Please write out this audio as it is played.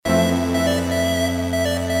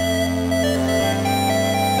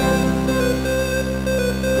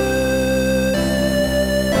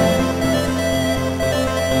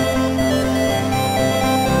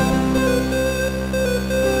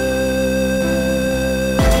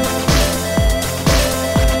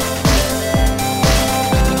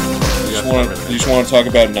want to talk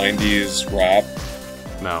about 90s rap?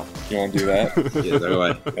 No. You want to do that? Yeah,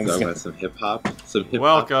 talk about some hip hop.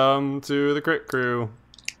 Welcome to the Crit Crew.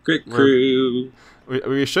 Crit Crew.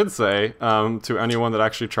 We should say to anyone that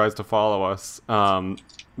actually tries to follow us,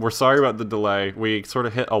 we're sorry about the delay. We sort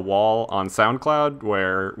of hit a wall on SoundCloud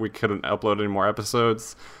where we couldn't upload any more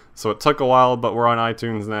episodes, so it took a while. But we're on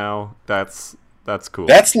iTunes now. That's cool.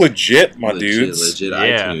 That's legit, my dudes. Legit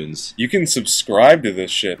iTunes. You can subscribe to this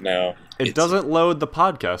shit now. It doesn't load the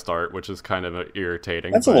podcast art, which is kind of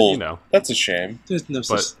irritating. That's that's a shame. There's no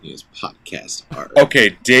such thing as podcast art.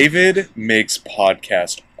 Okay, David makes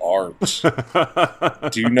podcast art.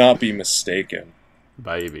 Do not be mistaken.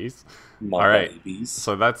 Babies. My All right. babies.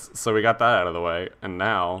 So we got that out of the way, and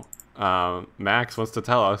now Max wants to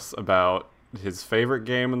tell us about his favorite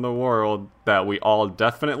game in the world that we all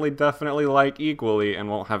definitely like equally and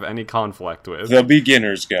won't have any conflict with. The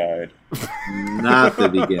Beginner's Guide. Not the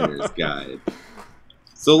Beginner's Guide.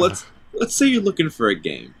 So let's say you're looking for a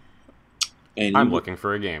game. And I'm looking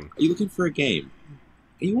for a game. Are you looking for a game?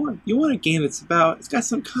 And you want a game it's got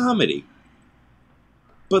some comedy.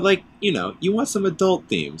 But you want some adult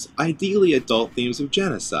themes. Ideally adult themes of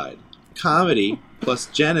genocide. Comedy plus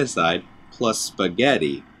genocide plus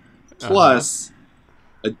spaghetti. Plus,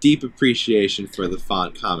 a deep appreciation for the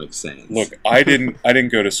font Comic Sans. Look, I didn't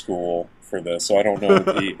go to school for this, so I don't know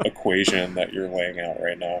the equation that you're laying out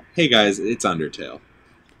right now. Hey guys, it's Undertale.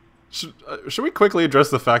 Should we quickly address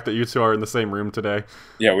the fact that you two are in the same room today?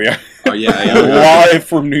 Yeah, we are. Oh yeah, Live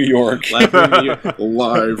from New York. Live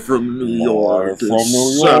from New York.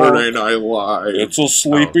 Saturday Night Live. It's a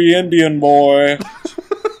sleepy Indian boy.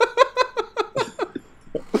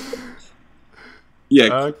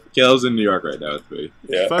 Yeah, Kel's in New York right now with me.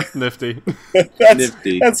 Yeah. That's nifty.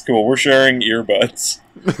 Nifty. That's cool. We're sharing earbuds.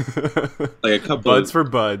 Like a couple buds for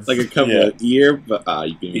buds. Like a couple of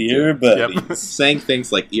earbuds. Yep. Saying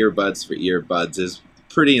things like earbuds for earbuds is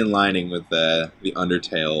pretty in lining with the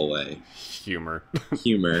Undertale way. Humor.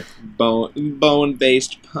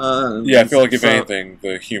 Bone-based puns. Yeah, I feel like if anything,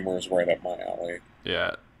 the humor is right up my alley.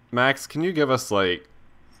 Yeah. Max, can you give us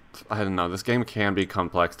I don't know, this game can be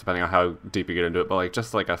complex depending on how deep you get into it, but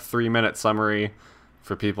just a 3-minute summary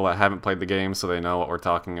for people that haven't played the game so they know what we're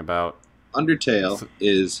talking about. Undertale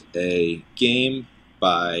is a game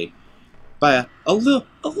by a little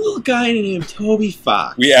guy named Toby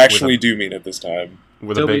Fox. We actually do mean it this time.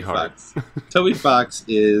 With Toby a big heart. Toby Fox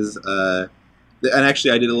is and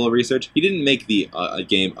actually I did a little research. He didn't make the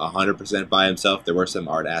game 100% by himself. There were some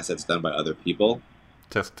art assets done by other people.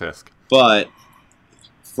 Tisk. But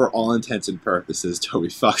for all intents and purposes, Toby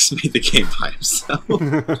Fox made the game by himself.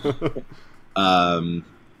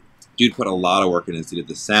 Dude put a lot of work in it. He did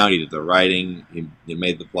the sound, he did the writing, he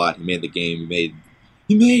made the plot, he made the game, he made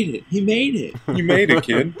it. You made it,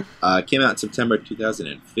 kid. Came out in September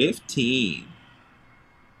 2015.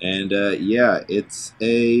 And it's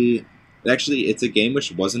a game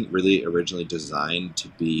which wasn't really originally designed to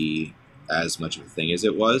be as much of a thing as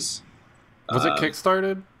it was. Was it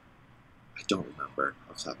kickstarted? I don't remember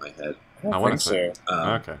off the top of my head. I want to say.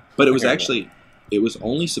 Okay. But it was it was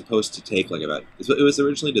only supposed to take it was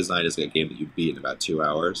originally designed as a game that you beat in about 2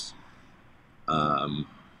 hours. And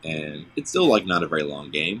it's still not a very long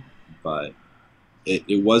game, but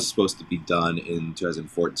it was supposed to be done in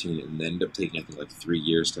 2014 and ended up taking I think 3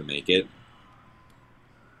 years to make it.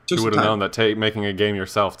 Who would have known that making a game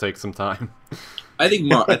yourself takes some time? I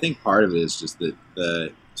think part of it is just that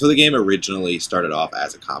the game originally started off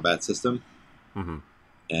as a combat system. Mm-hmm.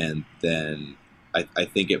 And then I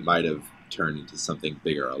think it might have turned into something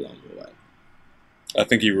bigger along the way. I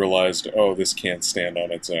think he realized, this can't stand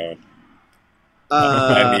on its own.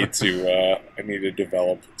 I need to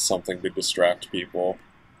develop something to distract people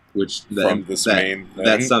from this main thing.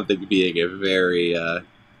 That's something being a very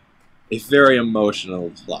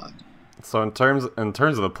emotional plot. So in terms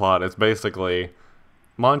of the plot, it's basically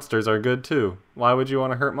monsters are good too. Why would you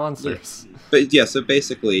want to hurt monsters? So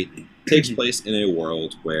basically, it takes place in a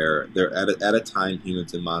world where at a time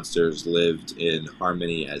humans and monsters lived in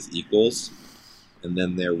harmony as equals, and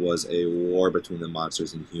then there was a war between the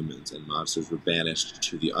monsters and humans, and monsters were banished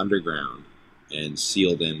to the underground and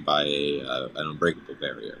sealed in by an unbreakable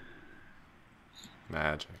barrier.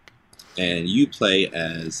 Magic. And you play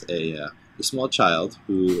as a small child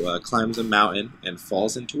who climbs a mountain and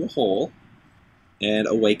falls into a hole and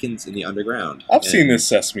awakens in the underground. I've seen this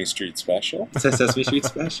Sesame Street special. It's a Sesame Street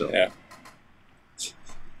special. Yeah.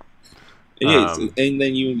 And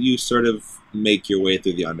then you sort of make your way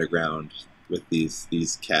through the underground with these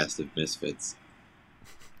cast of misfits.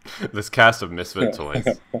 This cast of misfit toys.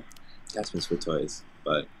 Cast of misfit toys.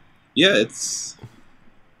 But yeah, it's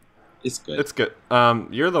It's good. It's good.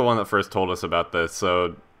 You're the one that first told us about this,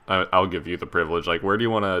 so I'll give you the privilege. Like, where do you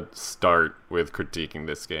want to start with critiquing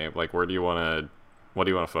this game? Like, what do you want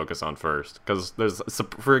to focus on first? Because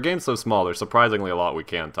for a game so small, there's surprisingly a lot we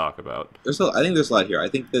can talk about. I think there's a lot here. I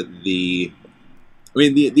think that the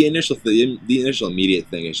initial immediate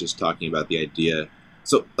thing is just talking about the idea.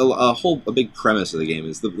 So a big premise of the game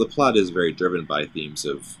is the plot is very driven by themes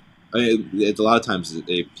of. I mean, it's a lot of times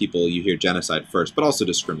people you hear genocide first, but also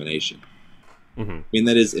discrimination. Mm-hmm. I mean,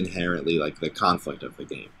 that is inherently like the conflict of the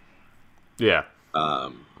game. Yeah.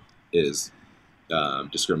 Is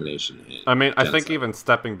discrimination. I mean, genocide. I think even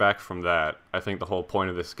stepping back from that, I think the whole point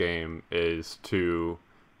of this game is to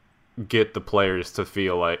get the players to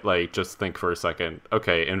feel like just think for a second.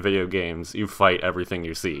 Okay, in video games, you fight everything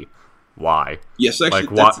you see. Why? Yes, actually,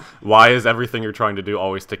 like why is everything you're trying to do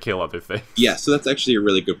always to kill other things? Yeah, so that's actually a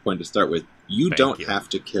really good point to start with. You don't have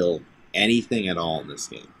to kill anything at all in this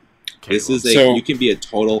game. Okay, you can be a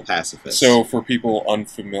total pacifist. So for people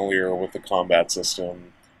unfamiliar with the combat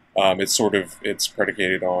system, it's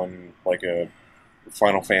predicated on like a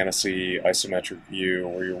Final Fantasy isometric view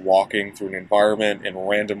where you're walking through an environment and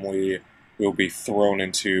randomly you'll be thrown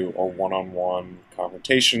into a one-on-one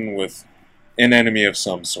confrontation with an enemy of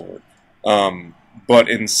some sort. But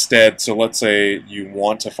instead, so let's say you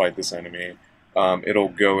want to fight this enemy, it'll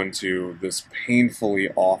go into this painfully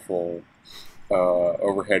awful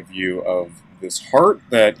overhead view of this heart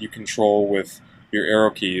that you control with your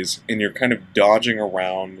arrow keys, and you're kind of dodging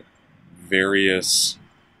around various,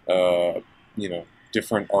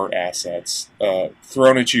 different art assets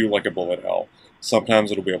thrown at you like a bullet hell.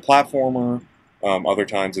 Sometimes it'll be a platformer, other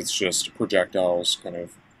times it's just projectiles kind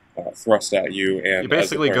of thrust at you, and you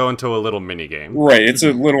basically go into a little mini game. Right, it's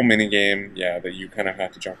a little mini game, yeah, that you kind of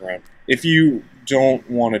have to jump around. If you don't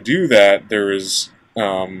want to do that, there is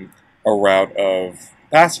a route of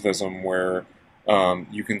pacifism where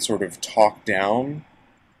you can sort of talk down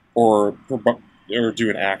or do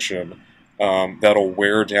an action that'll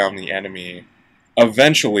wear down the enemy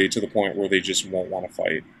eventually to the point where they just won't want to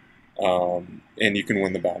fight, and you can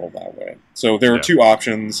win the battle that way. So there are two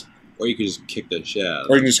options. Or you can just kick the shit out of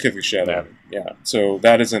them. Or you can just kick the shit out of them. Yeah. So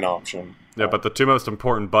that is an option. Yeah, but the two most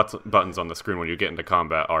important buttons on the screen when you get into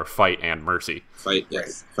combat are fight and mercy. Fight,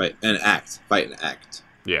 yes. Right. Fight and act. Fight and act.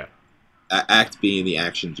 Yeah. Act being the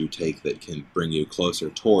actions you take that can bring you closer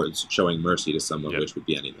towards showing mercy to someone, which would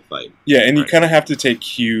be ending the fight. Yeah, and you kind of have to take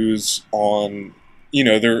cues on...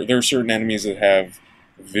 there are certain enemies that have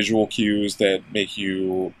visual cues that make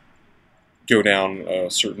you go down a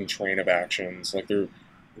certain train of actions. Like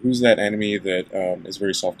who's that enemy that is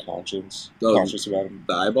very self-conscious about him?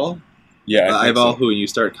 The eyeball? Yeah, the eyeball who, when you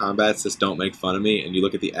start combat, says, don't make fun of me, and you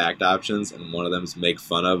look at the act options, and one of them is make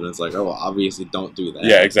fun of, and it's like, oh, well, obviously don't do that.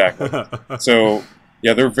 Yeah, exactly. So,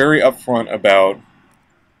 yeah, they're very upfront about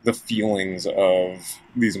the feelings of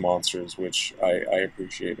these monsters, which I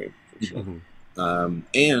appreciated, for sure.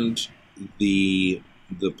 And the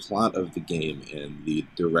plot of the game and the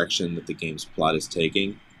direction that the game's plot is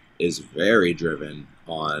taking is very driven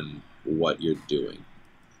on what you're doing.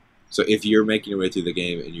 So if you're making your way through the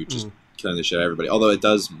game and you're just killing the shit out of everybody, although it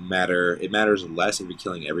does matter, it matters less if you're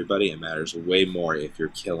killing everybody. It matters way more if you're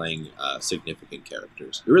killing significant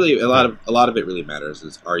characters. Really, a lot of it really matters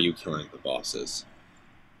is, are you killing the bosses?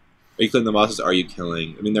 Are you killing the bosses? Are you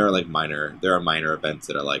killing? I mean, there are minor events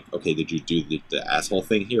that are like, okay, did you do the asshole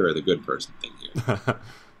thing here or the good person thing here?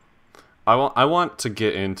 I want to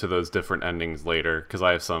get into those different endings later because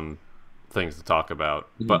I have some things to talk about.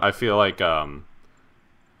 But I feel like I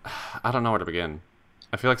don't know where to begin.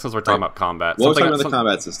 I feel like since we're talking about combat, we're talking about the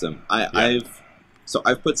combat system. I've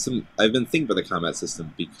been thinking about the combat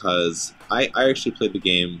system because I actually played the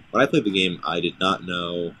game. When I played the game, I did not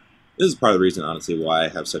know. This is part of the reason, honestly, why I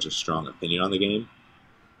have such a strong opinion on the game.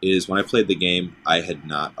 Is when I played the game, I had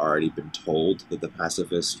not already been told that the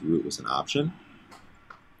pacifist route was an option.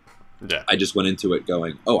 Yeah. I just went into it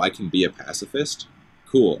going, oh, I can be a pacifist?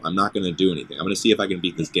 Cool, I'm not going to do anything. I'm going to see if I can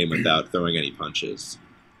beat this game without throwing any punches.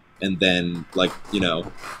 And then,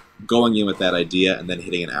 going in with that idea and then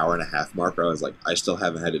hitting an hour and a half mark where I was like, I still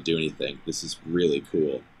haven't had to do anything. This is really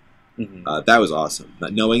cool. That was awesome.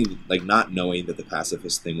 Not knowing that the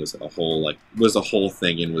pacifist thing was a whole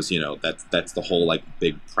thing and was, that's the whole,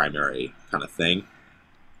 big primary kind of thing.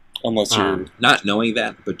 Unless you're... Not knowing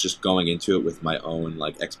that, but just going into it with my own,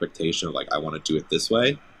 expectation of, I want to do it this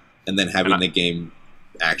way. And then having the game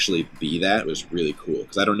actually be that was really cool.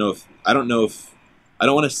 Because I don't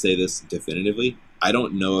want to say this definitively. I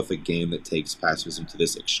don't know if a game that takes pacifism to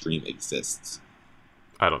this extreme exists.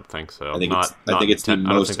 I don't think so. I think it's the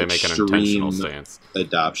most extreme stance.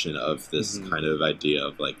 adoption of this kind of idea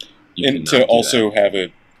of, and to also have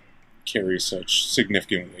it carry such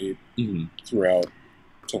significant weight throughout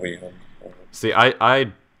till the end. See,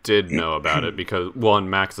 I did know about it because, one,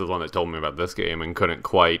 Max is the one that told me about this game and couldn't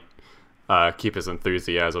quite keep his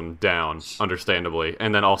enthusiasm down, understandably.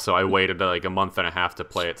 And then also I waited like a month and a half to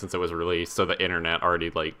play it since it was released, so the internet already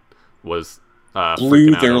like was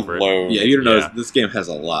blew their load. Yeah, you don't know, this game has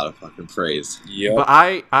a lot of fucking praise. Yeah, but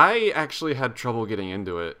I actually had trouble getting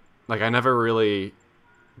into it. Like, I never really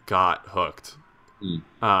got hooked.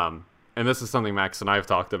 And this is something Max and I have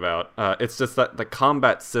talked about. It's just that the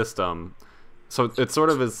combat system, so it sort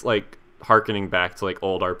of is like harkening back to like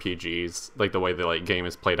old RPGs, like the way the like game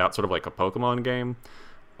is played out, sort of like a Pokemon game.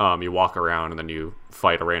 You walk around and then you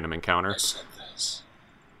fight a random encounter.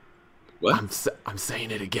 What? I'm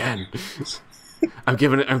saying it again. I'm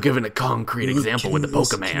giving a concrete example with the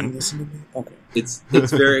Pokemon. Okay.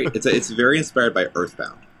 It's very inspired by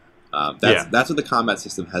Earthbound. That's what the combat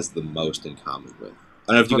system has the most in common with.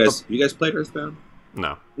 I don't know if you guys played Earthbound?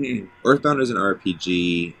 No. Earthbound is an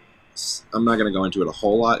RPG. I'm not going to go into it a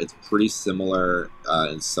whole lot. It's pretty similar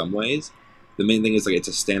in some ways. The main thing is like it's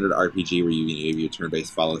a standard RPG where you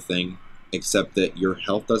turn-based follow thing, except that your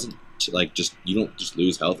health doesn't you don't just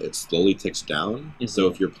lose health. It slowly ticks down. So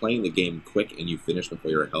if you're playing the game quick and you finish before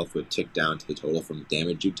your health would tick down to the total from the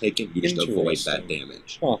damage you've taken, you just avoid that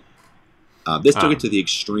damage. This took it to the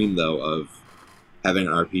extreme though of having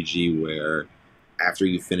an RPG where after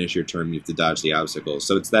you finish your turn, you have to dodge the obstacles.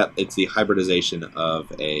 So it's the hybridization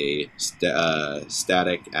of a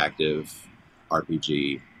static, active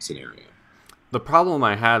RPG scenario. The problem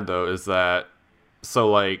I had, though, is that,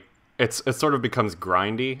 it sort of becomes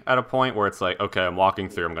grindy at a point where it's like, okay, I'm walking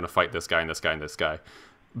through, I'm going to fight this guy and this guy and this guy.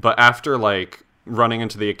 But after, running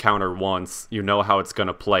into the encounter once, you know how it's going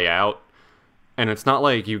to play out. And it's not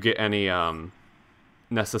like you get any,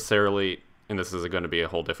 necessarily... and this is going to be a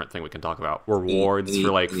whole different thing we can talk about, rewards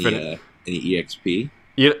for any EXP.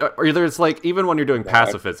 Yeah, or there's even when you're doing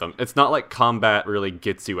pacifism, it's not like combat really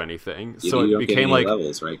gets you anything. So it became like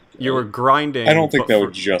levels, right? You were grinding. I don't think that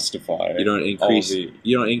would justify. You don't increase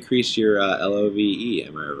your LOVE.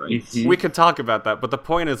 Am I right? We could talk about that, but the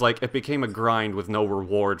point is it became a grind with no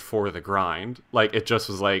reward for the grind. It just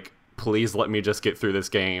was please let me just get through this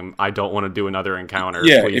game. I don't want to do another encounter.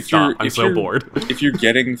 Yeah, please stop. I'm so bored. If you're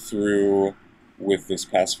getting through with this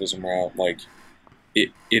pacifism route,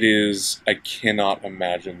 it is... I cannot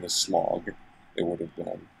imagine the slog it would have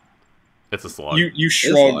been. It's a slog. You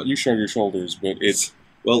shrug your shoulders, but it's...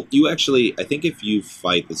 Well, you actually... I think if you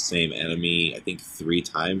fight the same enemy, 3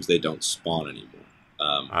 times, they don't spawn anymore.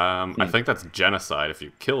 I think that's genocide if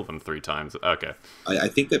you kill them 3 times. Okay. I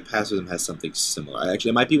think that pacifism has something similar.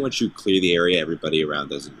 Actually, it might be once you clear the area, everybody around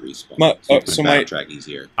doesn't respawn. So backtrack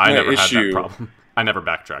easier. I never had that problem. I never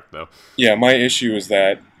backtracked, though. Yeah, my issue is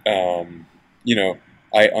that,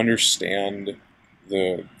 I understand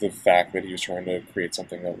the fact that he was trying to create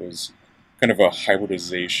something that was kind of a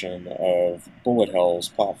hybridization of bullet hells,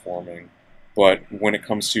 platforming, but when it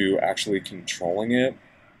comes to actually controlling it,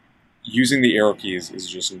 using the arrow keys is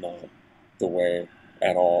just not the way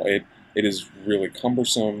at all. It is really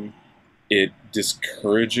cumbersome. It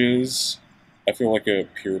discourages, I feel like, a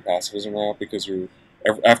pure pacifism route, because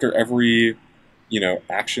after every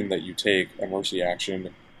action that you take, a mercy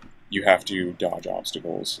action, you have to dodge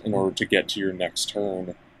obstacles in order to get to your next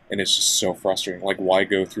turn, and it's just so frustrating. Why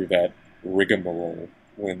go through that rigmarole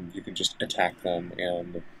when you can just attack them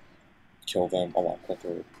and kill them a lot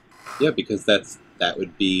quicker? Yeah, because that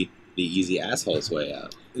would be the easy asshole's way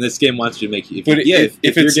out. And this game wants you to make you...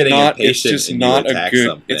 If it's you're not, it's just not a good...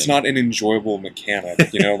 Something. It's not an enjoyable mechanic,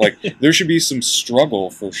 there should be some struggle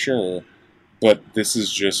for sure, but this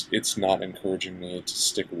is just... It's not encouraging me to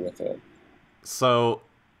stick with it. So,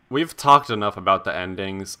 we've talked enough about the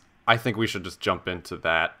endings. I think we should just jump into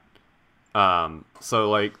that.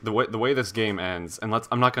 The way this game ends, and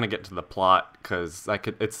I'm not going to get to the plot, because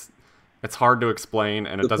it's hard to explain,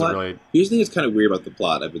 and it doesn't really... Here's the thing that's kind of weird about the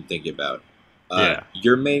plot I've been thinking about.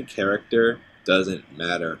 Your main character doesn't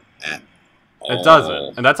matter at all. It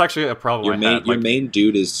doesn't, and that's actually a problem Your main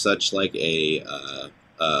dude is such is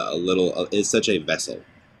such a vessel.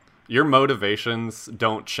 Your motivations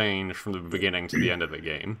don't change from the beginning to the end of the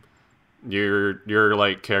game. You're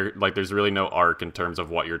there's really no arc in terms of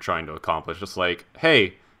what you're trying to accomplish. Just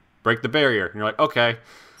hey, break the barrier. And you're like, okay.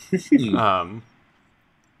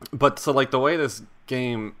 But so the way this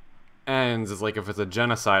game ends is if it's a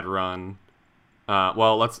genocide run.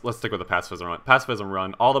 Let's stick with the pacifism run. Pacifism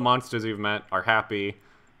run. All the monsters you've met are happy.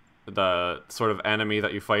 The sort of enemy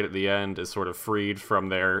that you fight at the end is sort of freed from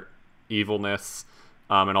their evilness,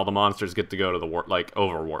 and all the monsters get to go to the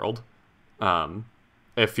overworld.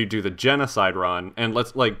 if you do the genocide run, and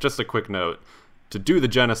let's like just a quick note, to do the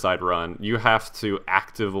genocide run, you have to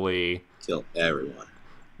actively kill everyone.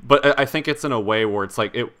 But I think it's in a way where it's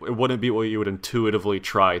like it wouldn't be what you would intuitively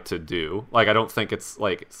try to do. Like, I don't think it's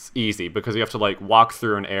like it's easy because you have to like walk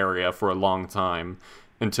through an area for a long time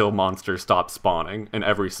until monsters stop spawning in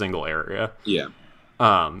every single area. Yeah.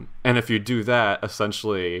 And if you do that,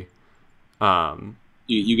 essentially,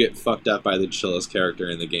 you get fucked up by the chillest character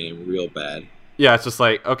in the game real bad. Yeah, it's just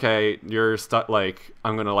like, okay, you're stuck. Like,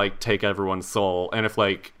 I'm gonna like take everyone's soul, and if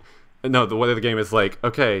like, no, the way the game is like,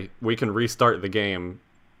 okay, we can restart the game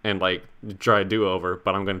and like try a do-over,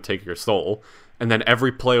 but I'm gonna take your soul. And then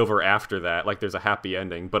every play over after that, like there's a happy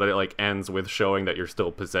ending, but it like ends with showing that you're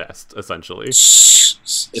still possessed, essentially.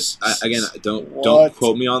 Again, don't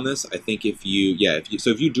quote me on this. I think if you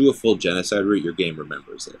do a full genocide route, your game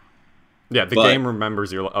remembers it. Yeah, the game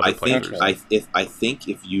remembers your other players. I think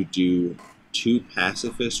if you do 2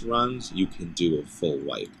 pacifist runs, you can do a full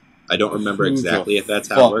wipe. I don't remember exactly if that's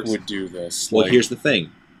how it works. Would do this? Well, here's the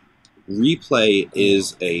thing. Replay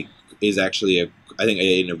is actually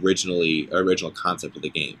an original concept of the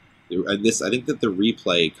game. I think that the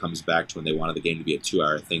replay comes back to when they wanted the game to be a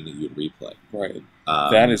 2-hour thing that you would replay. Right.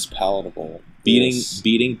 That is palatable.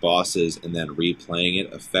 Beating bosses and then replaying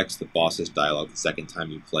it affects the boss's dialogue the second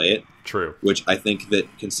time you play it. True. Which I think that,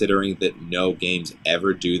 considering that no games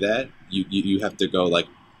ever do that, you have to go like,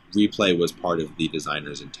 replay was part of the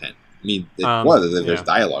designer's intent. I mean, there's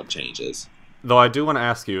dialogue changes. Though I do want to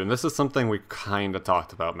ask you, and this is something we kind of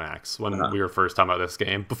talked about, Max, when we were first talking about this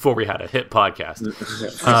game, before we had a hit podcast.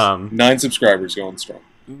 9 subscribers going strong.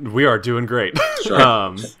 We are doing great.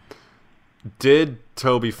 Sure. Did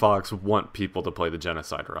Toby Fox want people to play the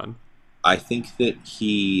genocide run? I think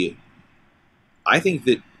he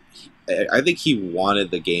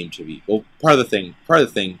wanted the game to be, well, part of the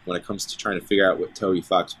thing when it comes to trying to figure out what Toby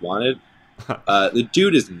Fox wanted, the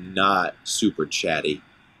dude is not super chatty.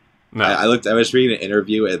 No. I was reading an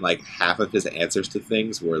interview, and like half of his answers to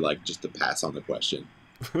things were like just to pass on the question.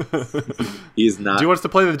 He's not. Do you want us to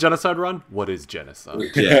play the genocide run? What is genocide?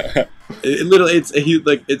 Yeah,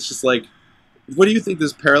 it's just like, what do you think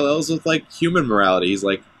this parallels with like human morality? He's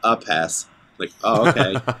like, pass. Like, oh,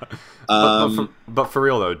 okay. But for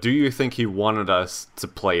real though, do you think he wanted us to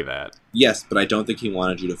play that? Yes, but I don't think he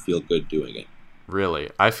wanted you to feel good doing it. Really?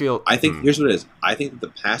 I think here's what it is. I think that the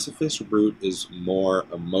pacifist route is more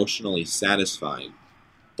emotionally satisfying,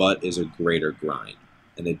 but is a greater grind.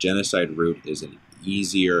 And the genocide route is an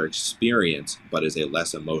easier experience, but is a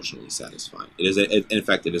less emotionally satisfying. In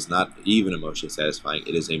fact, it is not even emotionally satisfying.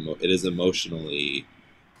 It is emotionally.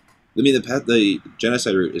 I mean, the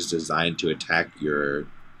genocide route is designed to attack you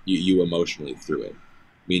emotionally through it.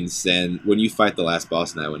 I mean, then when you fight the last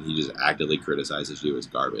boss in that one, he just actively criticizes you as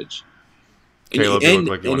garbage. Caleb, and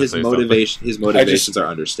his motivations are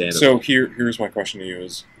understandable. So here's my question to you: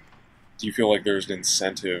 is do you feel like there's an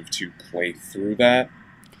incentive to play through that,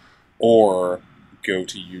 or go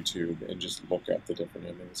to YouTube and just look at the different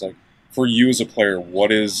endings? Like, for you as a player, what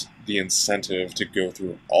is the incentive to go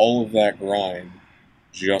through all of that grind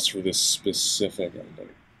just for this specific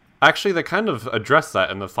ending? Actually, they kind of address that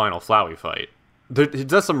in the final Flowey fight. He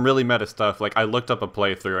does some really meta stuff. Like, I looked up a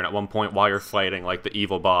playthrough, and at one point, while you're fighting, like, the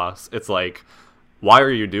evil boss, it's like, why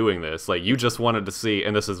are you doing this? Like, you just wanted to see,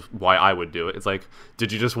 and this is why I would do it. It's like,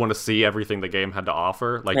 did you just want to see everything the game had to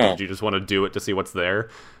offer? Like, did you just want to do it to see what's there?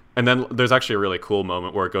 And then there's actually a really cool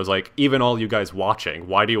moment where it goes like, even all you guys watching,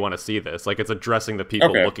 why do you want to see this? Like, it's addressing the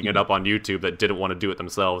people looking it up on YouTube that didn't want to do it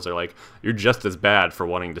themselves. They're like, you're just as bad for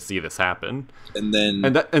wanting to see this happen. And then,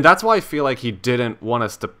 and that's why I feel like he didn't want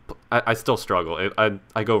us to. I still struggle.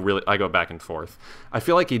 I go back and forth. I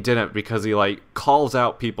feel like he didn't because he like calls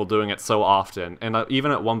out people doing it so often. And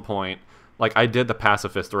even at one point, like, I did the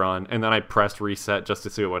pacifist run, and then I pressed reset just to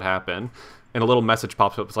see what would happen, and a little message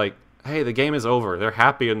pops up. It's like, hey, the game is over. They're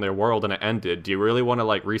happy in their world and it ended. Do you really want to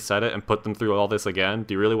like reset it and put them through all this again?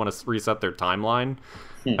 Do you really want to reset their timeline?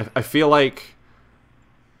 I feel like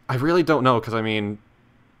I really don't know, because I mean,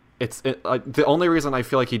 the only reason I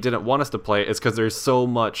feel like he didn't want us to play it is because there's so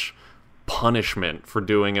much punishment for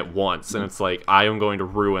doing it once, and it's like, I am going to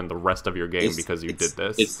ruin the rest of your game because you did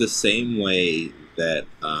this. It's the same way that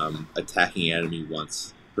attacking enemy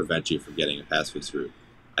once prevents you from getting a pacifist route.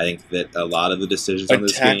 I think that a lot of the decisions on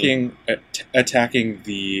this game... Attacking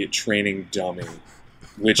the training dummy,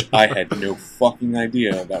 which I had no fucking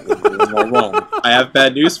idea that would ruin my run. I have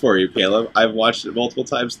bad news for you, Caleb. I've watched it multiple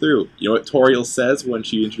times through. You know what Toriel says when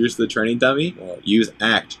she introduced the training dummy? Use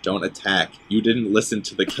act, don't attack. You didn't listen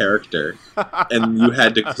to the character, and you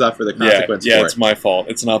had to suffer the consequence for it. Yeah, it's my fault.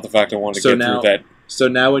 It's not the fact I wanted to get through that So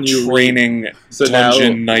now when you training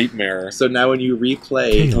dungeon nightmare. So now when you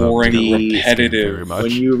replay repetitive,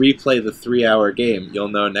 when you replay the 3-hour game, you'll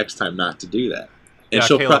know next time not to do that. And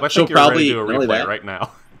she'll probably do a replay right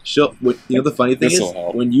now. The funny thing is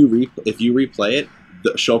when if you replay it,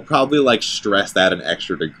 she'll probably like stress that an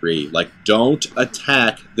extra degree. Like, don't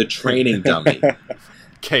attack the training dummy.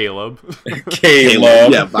 Caleb.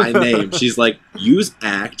 Yeah, by name. She's like, use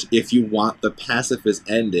act if you want the pacifist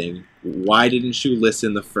ending. Why didn't you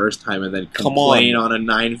listen the first time and then complain on a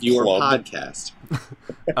 9-viewer podcast?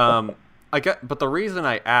 But the reason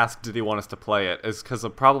I asked, did he want us to play it, is because the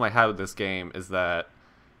problem I have with this game is that,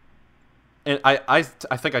 and I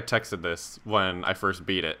think I texted this when I first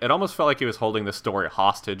beat it. It almost felt like he was holding the story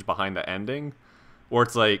hostage behind the ending, where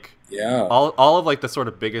it's like, all of like the sort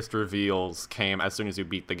of biggest reveals came as soon as you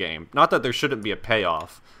beat the game. Not that there shouldn't be a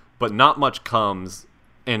payoff, but not much comes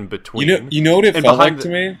in between. You know what it felt like to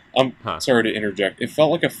me? I'm sorry to interject. It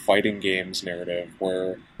felt like a fighting games narrative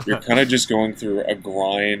where you're kind of just going through a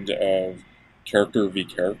grind of character v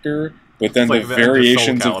character, but then the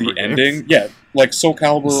variations of the ending, like Soul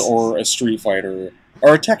Calibur or a Street Fighter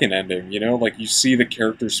or a Tekken ending, like you see the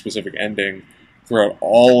character-specific ending throughout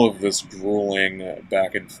all of this grueling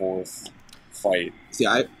back and forth fight. See,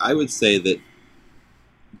 I would say that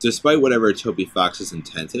despite whatever Toby Fox's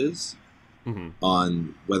intent is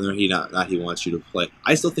on whether he wants you to play,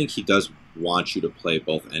 I still think he does want you to play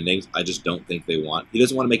both endings. I just don't think he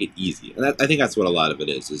doesn't want to make it easy, and I think that's what a lot of it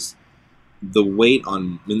is the weight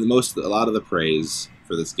on. I mean, a lot of the praise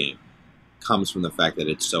for this game comes from the fact that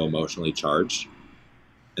it's so emotionally charged,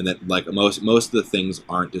 and that like most of the things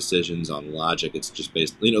aren't decisions on logic. It's just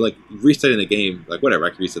based, like resetting the game. Like whatever, I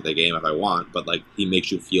can reset the game if I want, but like he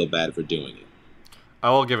makes you feel bad for doing it. I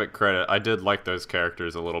will give it credit. I did like those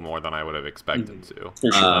characters a little more than I would have expected to.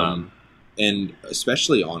 For sure. And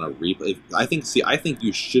especially on a replay, I think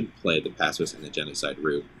you should play the pacifist and the genocide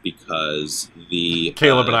route because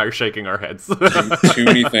Caleb and I are shaking our heads. Too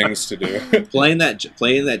many things to do. Playing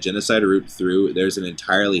that genocide route through, there's an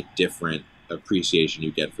entirely different appreciation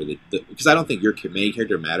you get for because I don't think your main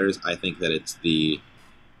character matters. I think that it's the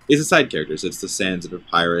side characters. It's the Sans and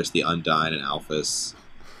Papyrus, the Undyne, and Alphys.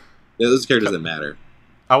 Those characters that matter.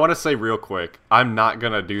 I want to say real quick, I'm not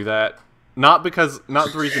gonna do that. Not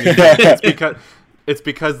the reason you did. It's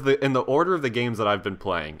because in the order of the games that I've been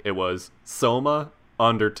playing, it was Soma,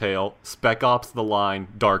 Undertale, Spec Ops: The Line,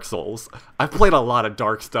 Dark Souls. I've played a lot of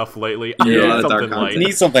dark stuff lately. I need something light. You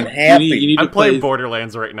need something happy. I'm playing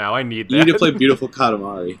Borderlands right now. I need that. You need to play Beautiful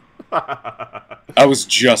Katamari. I was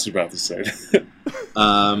just about to say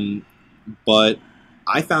that. But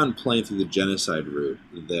I found playing through the genocide route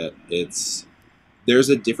that there's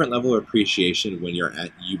a different level of appreciation when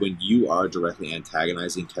you are directly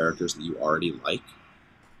antagonizing characters that you already like,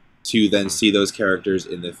 to then see those characters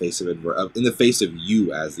in the face of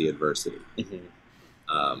you as the adversity.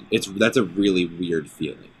 That's a really weird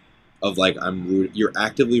feeling of like you're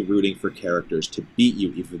actively rooting for characters to beat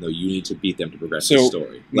you, even though you need to beat them to progress the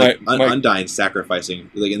story. Like Undyne sacrificing,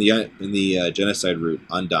 like in the genocide route,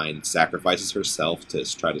 Undyne sacrifices herself to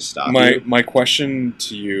try to stop you. My question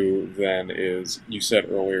to you then is: you said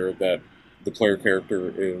earlier that the player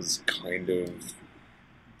character is kind of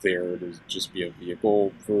there to just be a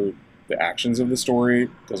vehicle for the actions of the story.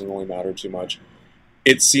 Doesn't really matter too much.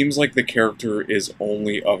 It seems like the character is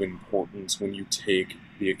only of importance when you take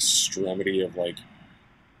the extremity of like,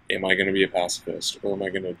 am I going to be a pacifist or am I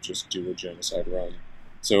going to just do a genocide run?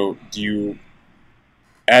 So do you,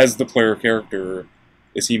 as the player character,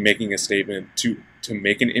 is he making a statement to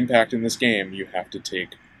make an impact in this game? You have to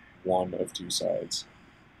take one of two sides.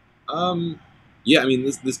 Yeah, I mean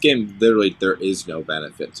this game literally there is no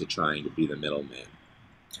benefit to trying to be the middleman.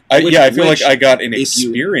 I feel like I got an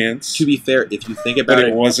experience. To be fair, if you think about it,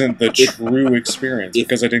 it wasn't the true experience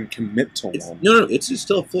because I didn't commit to one. No, it's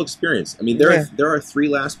still a full experience. I mean, there are 3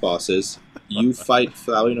 last bosses. You fight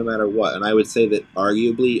Flowey no matter what, and I would say that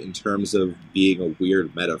arguably, in terms of being a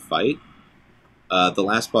weird meta fight, the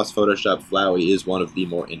last boss Photoshop Flowey is one of the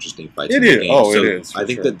more interesting fights in the game. It is. I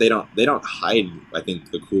think that they don't hide. I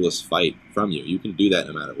think the coolest fight from you. You can do that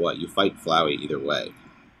no matter what. You fight Flowey either way.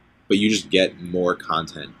 But you just get more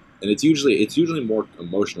content, and it's usually more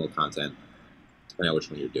emotional content, depending on which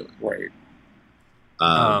one you're doing. Right.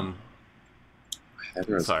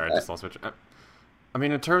 Sorry, I just lost switch. I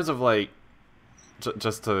mean, in terms of like,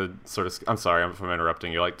 just to sort of, I'm sorry if I'm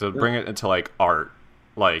interrupting you. Like to bring it into like art.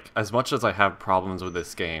 Like as much as I have problems with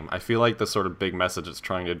this game, I feel like the sort of big message it's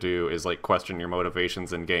trying to do is like question your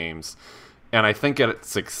motivations in games, and I think it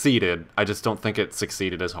succeeded. I just don't think it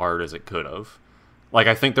succeeded as hard as it could have. Like,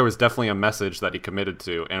 I think there was definitely a message that he committed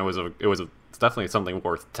to, and it's definitely something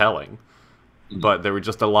worth telling. Mm-hmm. But there were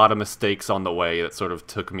just a lot of mistakes on the way that sort of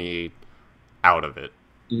took me out of it.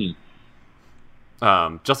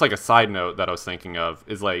 Mm-hmm. Just like a side note that I was thinking of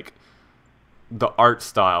is like the art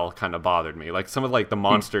style kind of bothered me. Like some of like the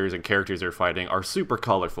monsters and characters you're fighting are super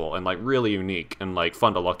colorful and like really unique and like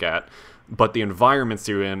fun to look at, but the environments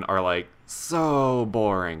you're in are like so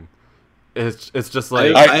boring. It's just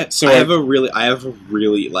like I have a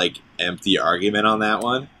really like empty argument on that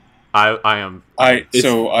one.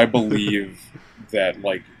 I believe that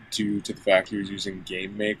like due to the fact he was using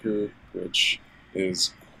Game Maker, which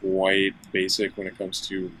is quite basic when it comes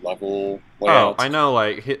to level layouts. Oh, I know,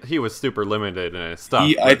 like he was super limited in his stuff.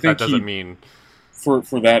 That doesn't mean for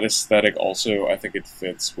that aesthetic. Also, I think it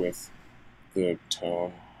fits with the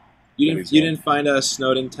tone. You didn't find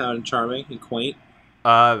Snowding Town charming and quaint?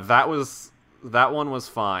 That one was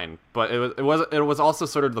fine, but it was also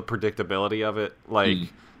sort of the predictability of it, like.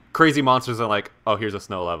 Crazy monsters are like, oh, here's a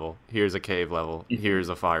snow level, here's a cave level, here's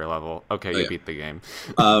a fire level. Okay, you beat the game.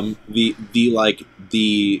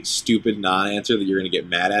 The stupid non-answer that you're going to get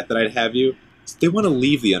mad at that I'd have you. They want to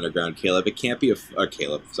leave the underground, Caleb. It can't be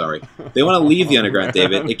Caleb. Sorry, they want to leave the underground,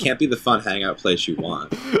 David. It can't be the fun hangout place you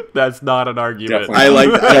want. That's not an argument. I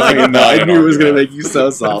like that. I knew it was going to make you so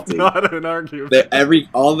salty. Not an argument.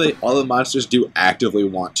 All the monsters do actively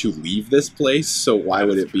want to leave this place. So why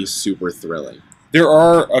would it be super thrilling? There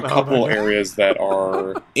are a couple areas that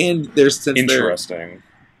are interesting,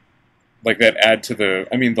 like that add to the.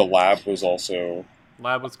 I mean, the lab was also.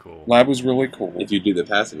 Lab was cool. Lab was really cool. If you do the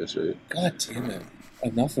pacifist route. God damn it!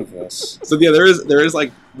 Enough of this. So yeah, there is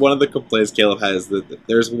like one of the complaints Caleb has that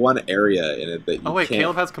there's one area in it that you. Oh wait, can't...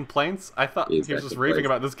 Caleb has complaints? I thought he was just raving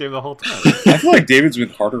about this game the whole time. I feel like David's been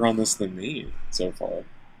harder on this than me so far.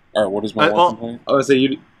 All right, what is my one complaint? I would say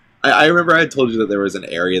you. I remember I told you that there was an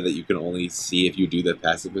area that you can only see if you do the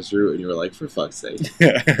pacifist route, and you were like, for fuck's sake.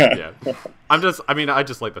 Yeah. I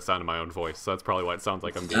just like the sound of my own voice, so that's probably why it sounds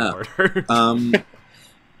like I'm being harder.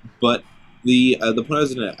 But the point I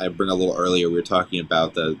was going to bring a little earlier, we were talking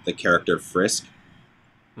about the character Frisk,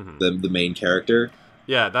 the main character.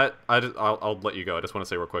 Yeah, I'll let you go. I just want to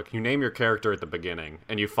say real quick. You name your character at the beginning,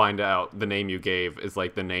 and you find out the name you gave is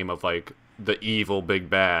like the name of like the evil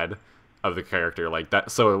big bad of the character, like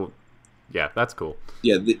that. So yeah, that's cool.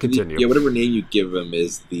 Yeah, continue. Whatever name you give him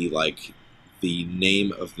is the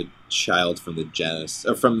name of the child from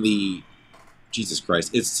the Jesus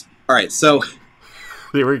Christ. It's all right. So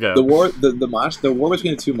here we go. The war between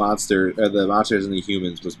the two monsters and the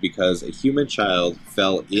humans was because a human child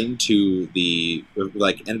fell into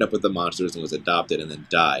ended up with the monsters and was adopted and then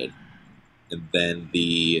died. And then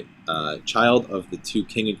the child of the two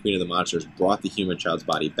king and queen of the monsters brought the human child's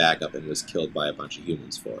body back up and was killed by a bunch of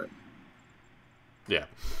humans for it. Yeah.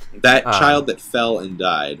 That child that fell and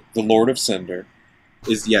died... The Lord of Cinder.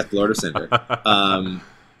 The Lord of Cinder.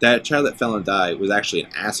 That child that fell and died was actually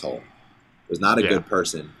an asshole. Was not a good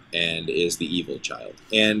person, and is the evil child.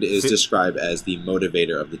 And is described as the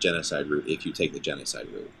motivator of the genocide route if you take the genocide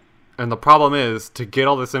route. And the problem is, to get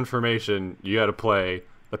all this information, you got to play...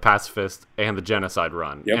 the pacifist and the genocide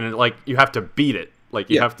run, and you have to beat it. Like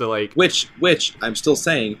you have to which I'm still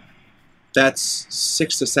saying, that's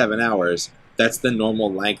 6 to 7 hours. That's the normal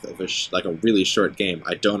length of a really short game.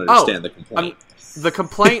 I don't understand the complaint. The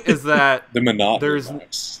complaint is that the monotony.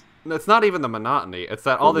 It's not even the monotony. It's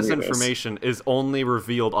that all this information is only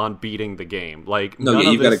revealed on beating the game. Like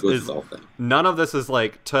you've got to go through the whole thing. None of this is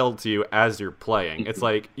like told to you as you're playing. It's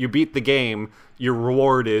like you beat the game. Your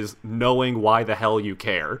reward is knowing why the hell you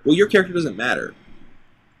care. Well, your character doesn't matter.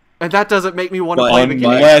 And that doesn't make me want to play the game.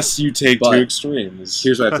 Unless you take two extremes.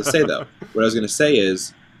 Here's what I have to say, though. What I was going to say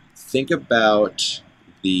is, think about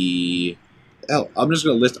I'm just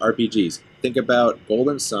going to list RPGs. Think about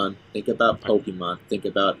Golden Sun. Think about Pokemon. Think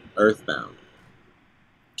about Earthbound.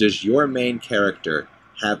 Does your main character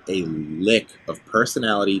have a lick of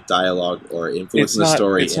personality, dialogue, or influence in the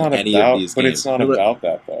story in any of these games? But it's not about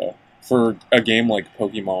that, though. For a game like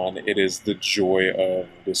Pokemon, it is the joy of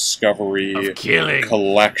discovery, of killing,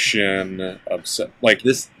 collection,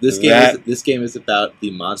 this game is about the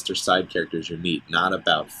monster side characters you meet, not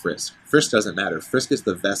about Frisk. Frisk doesn't matter. Frisk is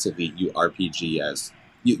the vessel that you RPG as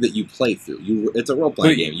that you play through. It's a role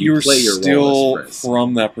playing game. You play your role as Frisk.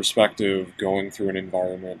 From that perspective, going through an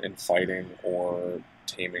environment and fighting or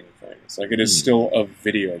taming things. Like it is still a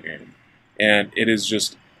video game, and it is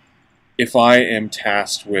just. If I am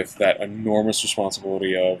tasked with that enormous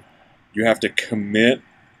responsibility of you have to commit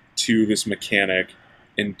to this mechanic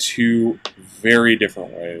in two very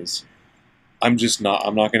different ways, I'm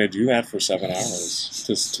not going to do that for 7 hours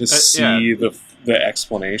to see the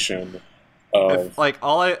explanation of like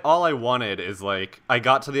all I wanted is like I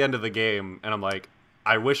got to the end of the game and I'm like,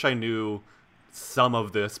 I wish I knew some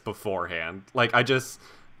of this beforehand. Like I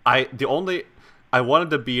wanted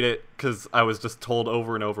to beat it because I was just told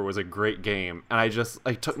over and over it was a great game, and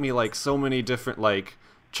it took me like so many different like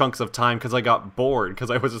chunks of time because I got bored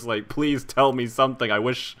because I was just like, please tell me something. I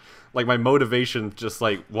wish like my motivation just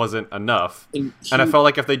like wasn't enough, and I felt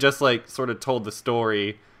like if they just like sort of told the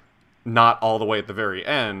story not all the way at the very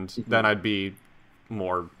end, then I'd be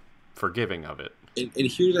more forgiving of it. And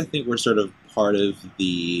here's, I think, we're sort of part of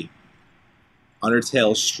the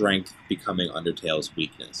Undertale's strength becoming Undertale's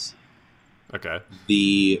weakness. Okay.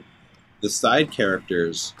 The side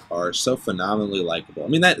characters are so phenomenally likable. I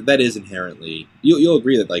mean, that is inherently... You'll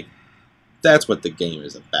agree that, like, that's what the game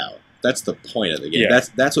is about. That's the point of the game. Yeah.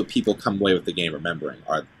 That's what people come away with the game remembering,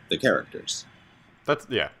 are the characters. That's,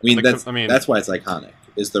 yeah. I mean, that's why it's iconic.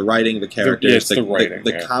 Is the writing, the characters, the writing,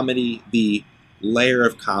 the comedy, the layer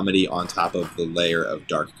of comedy on top of the layer of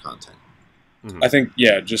dark content. I think,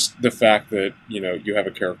 just the fact that, you have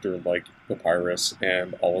a character like Papyrus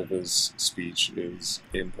and all of his speech is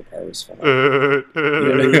in Papyrus form. Comic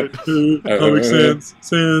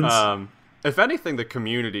Sans. If anything, the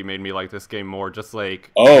community made me like this game more, just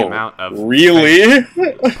like the amount of really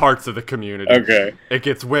parts of the community. Okay. It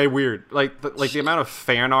gets way weird. Like the amount of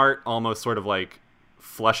fan art almost sort of like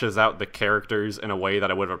fleshes out the characters in a way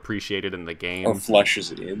that I would have appreciated in the game. Or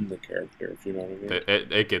fleshes in the character, if you know what I mean.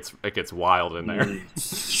 It gets wild in there.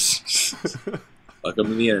 Welcome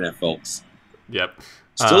to the internet, folks. Yep.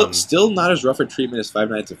 Still not as rough a treatment as Five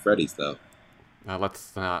Nights at Freddy's, though.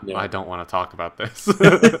 Let's not. Yeah. I don't want to talk about this.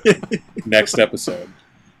 Next episode.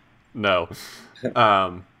 No.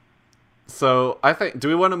 So I think, do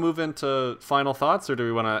we want to move into final thoughts, or do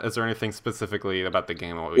we want to? Is there anything specifically about the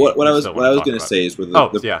game? What I was going to say is, where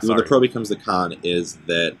the pro becomes the con is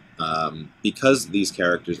that because these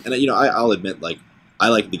characters, and I'll admit, like, I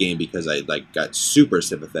like the game because I like got super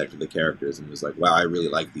sympathetic to the characters and was like, wow, I really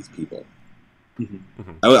like these people.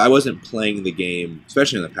 I wasn't playing the game,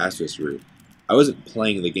 especially in the pacifist route. I wasn't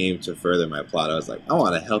playing the game to further my plot. I was like, I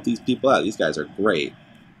want to help these people out. These guys are great.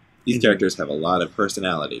 These characters have a lot of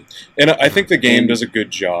personality. And I think the game does a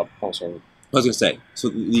good job. Oh, sorry. I was going to say, so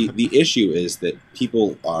the issue is that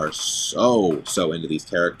people are so into these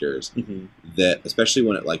characters that, especially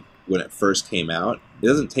when it first came out, it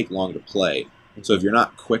doesn't take long to play. So if you're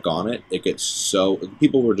not quick on it, it gets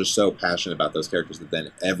people were just so passionate about those characters that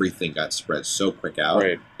then everything got spread so quick out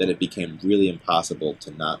that it became really impossible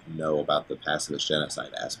to not know about the pacifist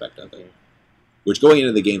genocide aspect of it. Which, going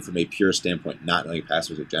into the game from a pure standpoint, not knowing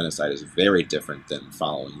pacifist or genocide is very different than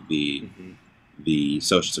following the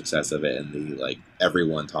social success of it and the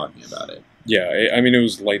everyone talking about it. Yeah, I mean, it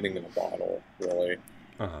was lightning in a bottle, really.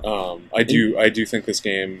 I do think this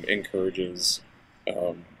game encourages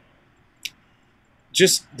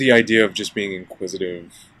just the idea of just being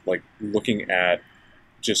inquisitive, like looking at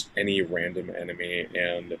just any random enemy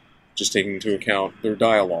and just taking into account their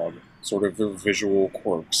dialogue, sort of their visual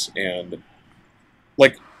quirks, and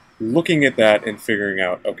like looking at that and figuring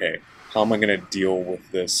out, okay, how am I going to deal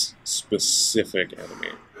with this specific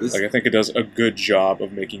enemy? I think it does a good job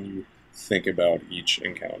of making you think about each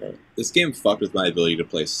encounter. This game fucked with my ability to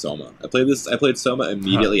play Soma. I played Soma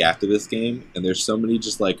immediately after this game, and there's so many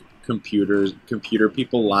just like computer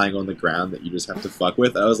people lying on the ground that you just have to fuck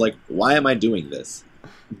with. I was like, why am I doing this?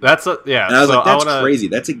 And I was like, that's crazy.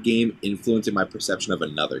 That's a game influencing my perception of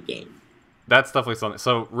another game. That's definitely something.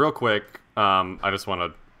 So real quick, I just want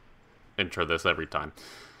to intro this every time.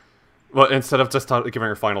 Well, instead of just giving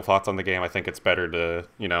our final thoughts on the game, I think it's better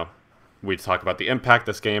to, we talk about the impact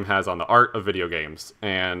this game has on the art of video games.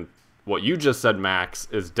 And what you just said, Max,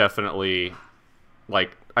 is definitely,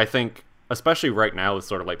 like, I think, especially right now, is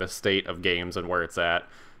sort of like the state of games and where it's at.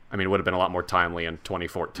 I mean, it would have been a lot more timely in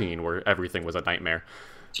 2014 where everything was a nightmare.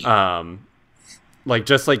 Like,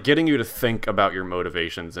 just, like, getting you to think about your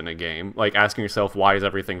motivations in a game. Like, asking yourself, why is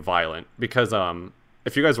everything violent? Because,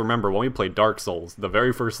 if you guys remember, when we played Dark Souls, the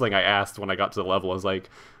very first thing I asked when I got to the level was, like,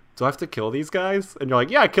 do I have to kill these guys? And you're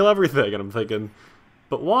like, yeah, kill everything. And I'm thinking,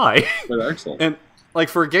 but why? For Dark Souls. And, like,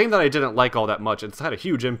 for a game that I didn't like all that much, it's had a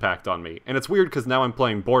huge impact on me. And it's weird because now I'm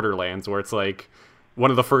playing Borderlands, where it's, like, one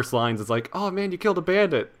of the first lines is like, oh, man, you killed a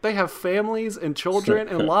bandit. They have families and children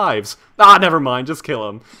and lives. Ah, never mind. Just kill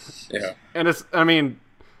them. Yeah. And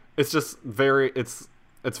it's just very, it's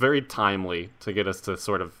very timely to get us to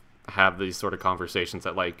sort of have these sort of conversations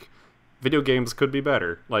that, like, video games could be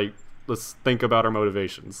better. Like, let's think about our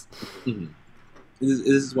motivations. Mm-hmm. This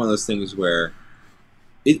is one of those things where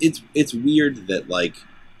it's weird that, like,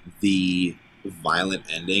 the violent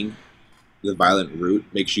ending the violent route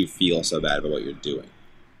makes you feel so bad about what you're doing.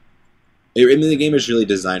 I mean, the game is really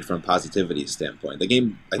designed from a positivity standpoint. The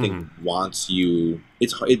game, I think, wants you...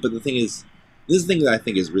 It's hard, but the thing is... This is the thing that I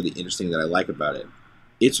think is really interesting that I like about it.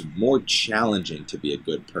 It's more challenging to be a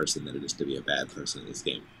good person than it is to be a bad person in this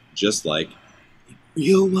game. Just like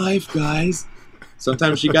real life, guys.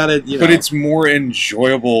 Sometimes you gotta, you know... But it's more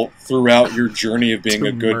enjoyable throughout your journey of being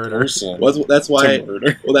a good person. Well, that's why...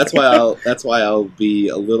 Well, that's why I'll be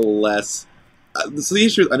a little less... So the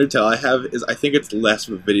issue with Undertale I have is I think it's less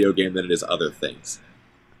of a video game than it is other things.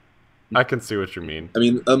 I can see what you mean. I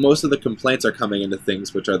mean, most of the complaints are coming into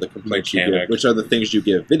things which are the complaints you give, which are the things you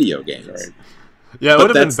give video games. Right. Yeah, it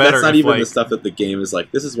would have been better. That's not even the stuff that the game is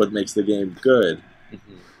like. This is what makes the game good.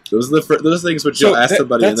 Mm-hmm. Those are those things which you'll ask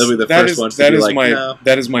somebody and they'll be the first ones to be like, no.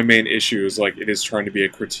 That is my main issue. Is like it is trying to be a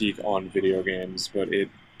critique on video games, but it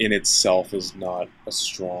in itself is not a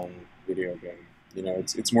strong video game. You know,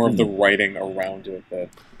 it's more of the writing around it that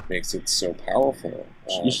makes it so powerful.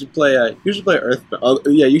 You should play Earthbound.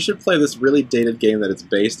 Yeah, you should play this really dated game that it's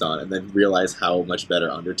based on, and then realize how much better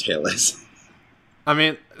Undertale is. I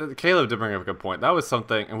mean, Caleb did bring up a good point. That was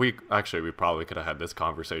something, and we probably could have had this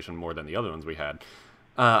conversation more than the other ones we had.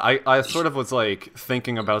 I sort of was like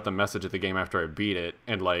thinking about the message of the game after I beat it,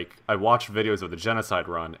 and like I watched videos of the Genocide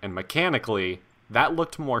run, and mechanically that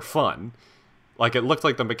looked more fun. Like, it looked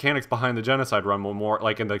like the mechanics behind the Genocide run were more,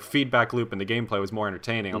 like, in the feedback loop and the gameplay was more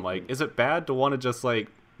entertaining. I'm like, is it bad to want to just, like,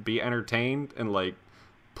 be entertained and, like,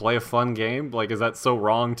 play a fun game? Like, is that so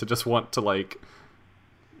wrong to just want to, like,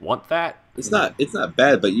 want that? It's not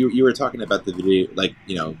bad, but you were talking about the video, like,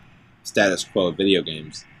 you know, status quo of video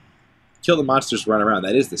games. Kill the monsters, run around.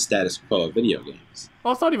 That is the status quo of video games.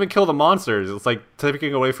 Well, it's not even kill the monsters. It's like,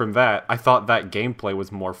 taking away from that, I thought that gameplay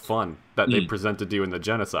was more fun that they presented to you in the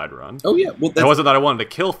Genocide run. Oh, yeah. Well, it wasn't that I wanted to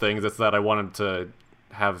kill things, it's that I wanted to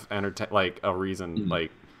have like a reason,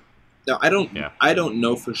 like... No, I don't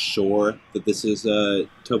know for sure that this is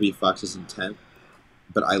Toby Fox's intent,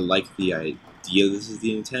 but I like the idea this is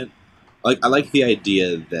the intent. I like the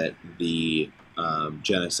idea that the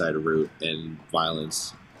genocide route and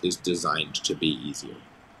violence is designed to be easier.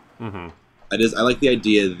 Mm-hmm. I like the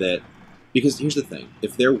idea that, because here's the thing,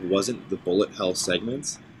 if there wasn't the bullet hell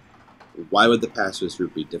segments, why would the pacifist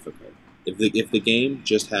route be difficult? If the game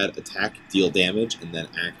just had attack, deal damage, and then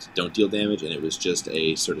act, don't deal damage, and it was just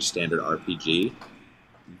a sort of standard RPG,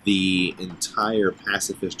 the entire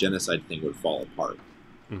pacifist genocide thing would fall apart.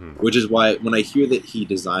 Mm-hmm. Which is why when I hear that he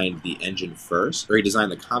designed the engine first, or he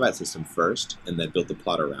designed the combat system first, and then built the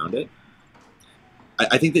plot around it,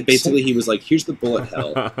 I think that basically he was like, here's the bullet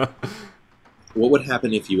hell. What would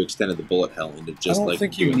happen if you extended the bullet hell into just like... I don't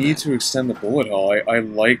think you need to extend the bullet hell. I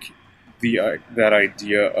like that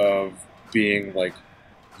idea of being like,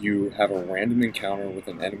 you have a random encounter with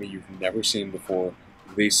an enemy you've never seen before.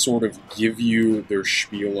 They sort of give you their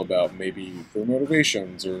spiel about maybe their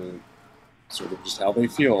motivations or sort of just how they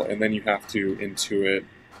feel, and then you have to intuit,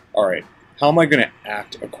 alright, how am I going to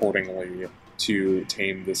act accordingly to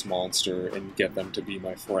tame this monster and get them to be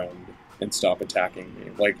my friend and stop attacking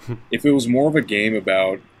me? Like, if it was more of a game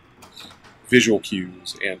about visual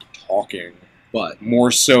cues and talking, but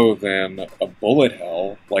more so than a bullet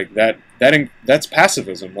hell, like that's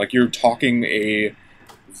pacifism. Like, you're talking a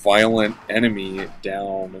violent enemy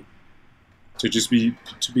down to just be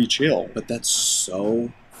chill. But that's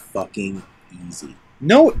so fucking easy.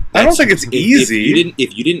 No, I don't think it's easy.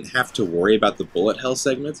 If you didn't have to worry about the bullet hell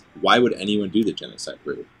segments, why would anyone do the genocide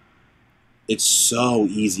route? It's so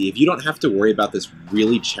easy. If you don't have to worry about this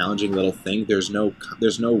really challenging little thing, there's no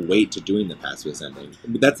weight to doing the pacifist ending.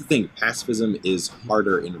 But that's the thing. Pacifism is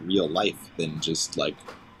harder in real life than just like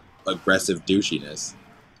aggressive douchiness.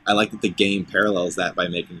 I like that the game parallels that by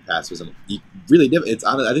making pacifism really difficult.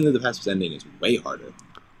 I think that the pacifist ending is way harder.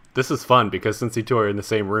 This is fun because since you two are in the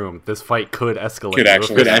same room, this fight could escalate. Could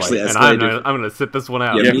actually escalate. And I'm going to sit this one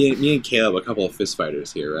out. Yeah, me and Caleb, a couple of fist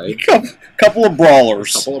fighters here, right? Couple of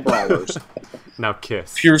brawlers. Now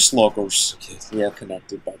kiss. Pure sluggers. We are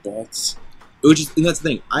connected by butts. And that's the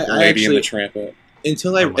thing. I Lady actually, in the Trampet.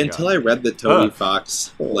 Until I read that Toby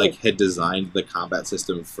Fox had designed the combat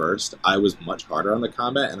system first, I was much harder on the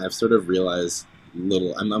combat, and I've sort of realized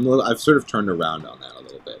I've sort of turned around on that a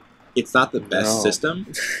little bit. It's not the best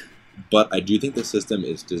system, but I do think the system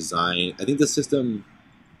is designed... I think the system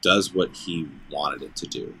does what he wanted it to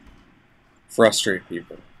do. Frustrate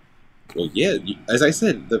people. Well, yeah, as I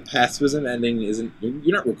said, the pacifism ending isn't...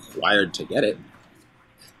 You're not required to get it.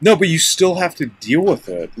 No, but you still have to deal with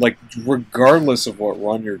it. Like, regardless of what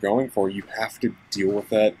run you're going for, you have to deal with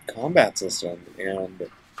that combat system. And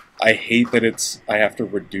I hate that I have to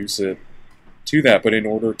reduce it to that, but in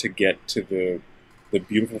order to get to the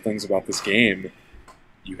beautiful things about this game,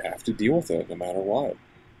 you have to deal with it no matter what.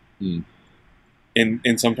 Mm.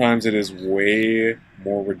 And sometimes it is way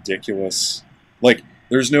more ridiculous. Like,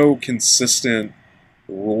 there's no consistent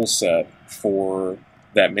rule set for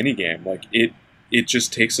that minigame. Like, it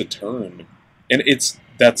just takes a turn. And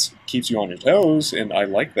that's keeps you on your toes, and I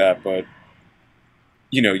like that, but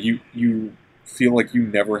you feel like you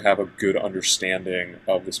never have a good understanding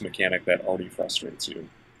of this mechanic that already frustrates you,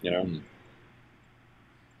 Mm.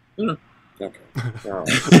 Okay. All right.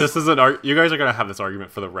 This is you guys are gonna have this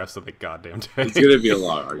argument for the rest of the goddamn day. It's gonna be a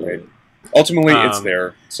long argument. Ultimately, it's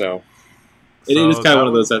there, so it is kind of one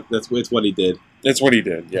of those. It's what he did. It's what he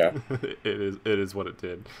did. Yeah, it is what it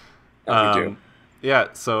did. Do. Yeah,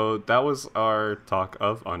 so that was our talk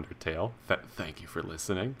of Undertale. Thank you for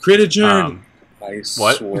listening. Crit adjourn. I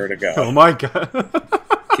swear to God. Oh my God.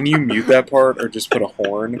 Can you mute that part or just put a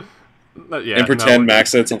horn and pretend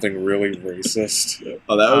Max said something really racist?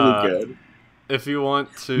 Oh, that would be good. If you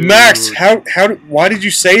want to... Max, why did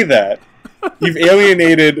you say that? You've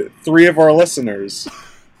alienated 3 of our listeners.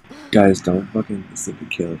 Guys, don't fucking listen to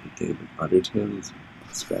Caleb and David. Undertale is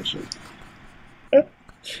special.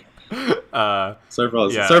 Sorry for all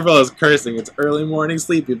this cursing. It's early morning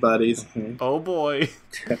sleepy buddies. Oh boy.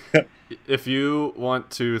 If you want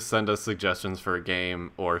to send us suggestions for a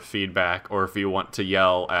game or feedback, or if you want to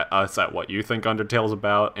yell at us at what you think Undertale's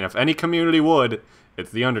about, and if any community would,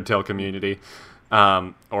 it's the Undertale community.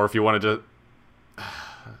 Or if you wanted to...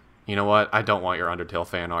 You know what? I don't want your Undertale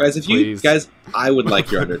fan art. Guys, I would like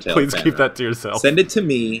your Undertale please fan keep art. that to yourself. Send it to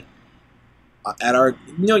me at our...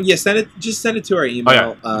 send it to our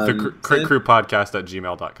email. Oh, yeah. The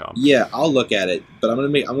critcrewpodcast@gmail.com. Yeah, I'll look at it, but I'm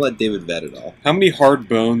gonna let David vet it all. How many hard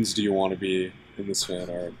bones do you want to be in this fan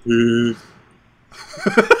art?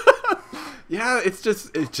 Yeah, it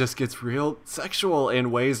just gets real sexual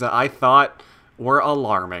in ways that I thought were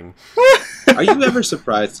alarming. Are you ever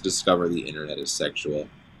surprised to discover the internet is sexual?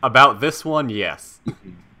 About this one, yes.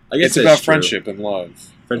 I guess it's about friendship and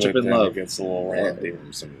love. Friendship and love. It gets a little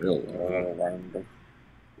round. Some real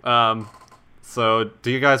So, do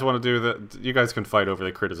you guys want to do you guys can fight over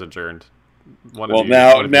the crit is adjourned.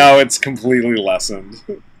 Now it's completely lessened.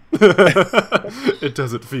 It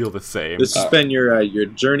doesn't feel the same. This has been your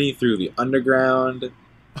journey through the underground.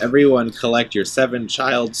 Everyone collect your 7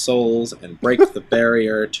 child souls and break the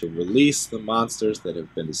barrier to release the monsters that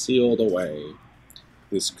have been sealed away.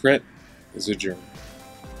 This crit is adjourned.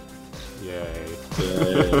 Yay.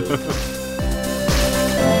 Yay.